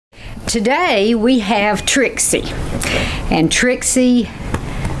Today we have Trixie, and Trixie,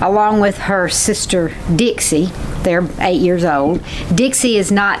 along with her sister Dixie, they're 8 years old. Dixie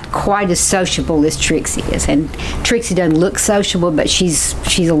is not quite as sociable as Trixie is, and Trixie doesn't look sociable, but she's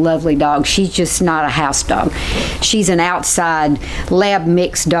a lovely dog. She's just not a house dog. She's an outside lab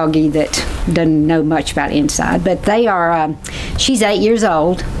mix doggy that doesn't know much about inside. But they are. She's 8 years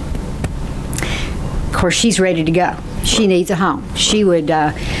old. Of course, she's ready to go. She needs a home. She would,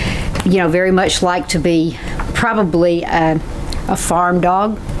 very much like to be probably a farm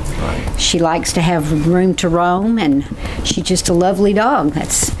dog. She likes to have room to roam, and she's just a lovely dog.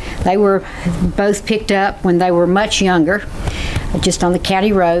 They were both picked up when they were much younger, just on the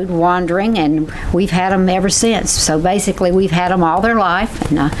county road, wandering, and we've had them ever since. So basically, we've had them all their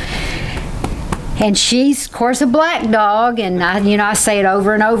life. And she's, of course, a black dog, and I say it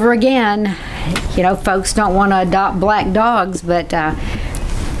over and over again. Folks don't want to adopt black dogs, but I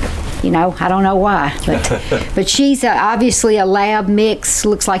don't know why, but she's obviously a lab mix.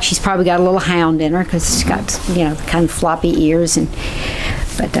 Looks like she's probably got a little hound in her because she's got, kind of floppy ears,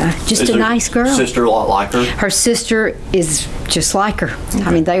 but just a nice girl. Sister a lot like her? Her sister is just like her. Okay.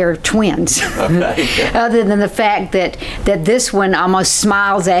 I mean, they are twins. Okay. Other than the fact that this one almost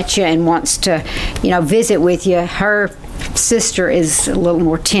smiles at you and wants to, visit with you. Her sister is a little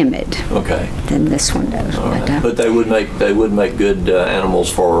more timid than this one does. But they would make good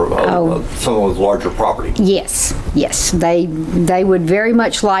animals for someone with larger property. Yes, they would very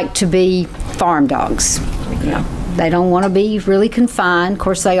much like to be farm dogs. Okay. They don't want to be really confined. Of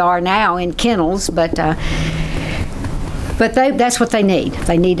course, they are now in kennels, but that's what they need.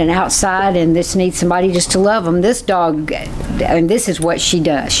 They need an outside, and this needs somebody just to love them. This dog, and this is what she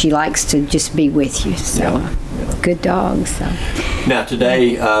does. She likes to just be with you. So. Good dog. So. Now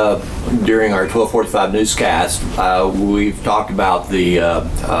today, during our 1245 newscast, we've talked about the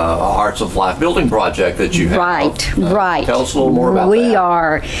Hearts of Life building project that you have. Right. Tell us a little more about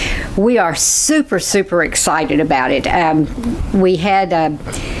that. We are super excited about it.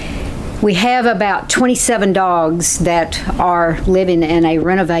 We have about 27 dogs that are living in a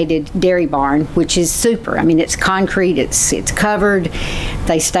renovated dairy barn, which is super. I mean, it's concrete, it's covered,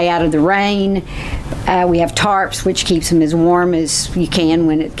 they stay out of the rain. We have tarps, which keeps them as warm as you can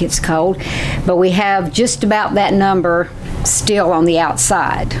when it gets cold. But we have just about that number still on the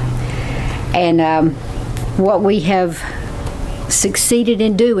outside. And what we have succeeded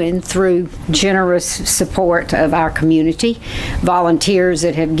in doing through generous support of our community, volunteers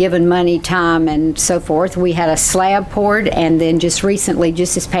that have given money, time, and so forth. We had a slab poured, and then just recently,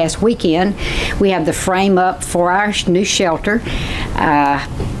 just this past weekend, we have the frame up for our new shelter.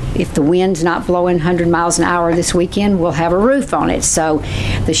 If the wind's not blowing 100 miles an hour this weekend, we'll have a roof on it. So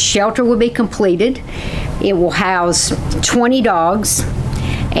the shelter will be completed. It will house 20 dogs,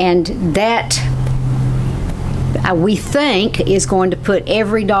 and that we think is going to put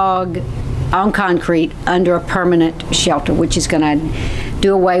every dog on concrete under a permanent shelter, which is going to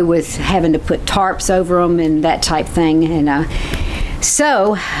do away with having to put tarps over them and that type thing. And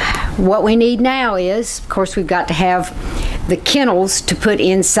so what we need now is, of course, we've got to have the kennels to put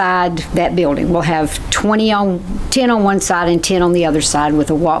inside that building. We'll have 10 on one side and 10 on the other side with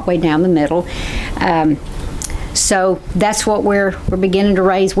a walkway down the middle. So that's what we're beginning to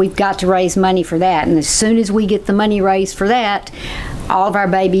raise. We've got to raise money for that, and as soon as we get the money raised for that, all of our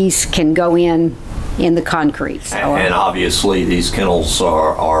babies can go in the concrete. So, and obviously these kennels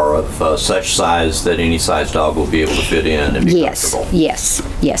are of such size that any size dog will be able to fit in and be comfortable.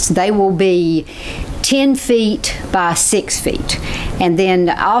 Yes. They will be 10 feet by 6 feet. And then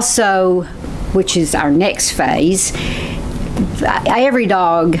also, which is our next phase, every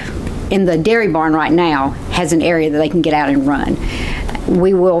dog in the dairy barn right now has an area that they can get out and run.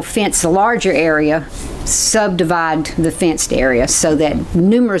 We will fence the larger area, subdivide the fenced area so that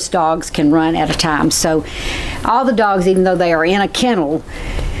numerous dogs can run at a time. So all the dogs, even though they are in a kennel,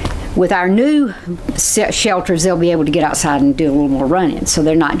 with our new shelters, they'll be able to get outside and do a little more running. So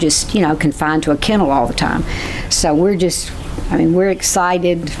they're not just, confined to a kennel all the time. So we're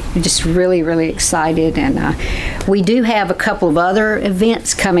excited, we're just really excited. And we do have a couple of other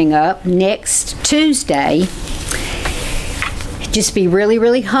events coming up. Next Tuesday, just be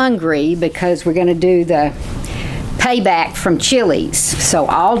really hungry because we're going to do the payback from Chili's. So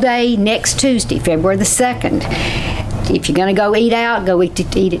all day next Tuesday, February the 2nd, if you're going to go eat out, go eat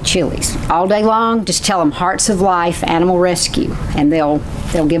at Chili's. All day long, just tell them Hearts of Life Animal Rescue, and they'll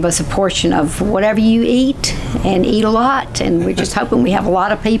give us a portion of whatever you eat, and eat a lot. And we're just hoping we have a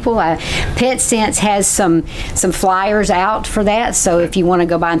lot of people. PetSense has some flyers out for that, so if you want to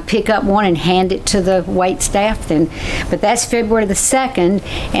go by and pick up one and hand it to the wait staff, then. But that's February the 2nd,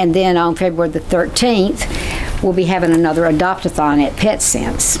 and then on February the 13th, we'll be having another adopt-a-thon at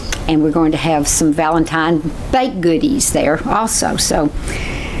PetSense, and we're going to have some Valentine baked goodies there also. So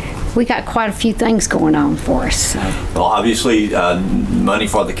we got quite a few things going on for us. So. Well, obviously, money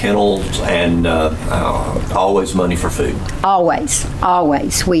for the kennels, and always money for food. Always.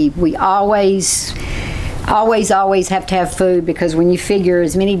 We always have to have food, because when you figure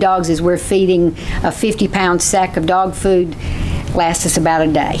as many dogs as we're feeding, a 50-pound sack of dog food lasts us about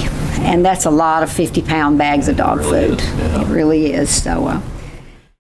a day. And that's a lot of 50-pound bags of dog food. Is, yeah. It really is. So.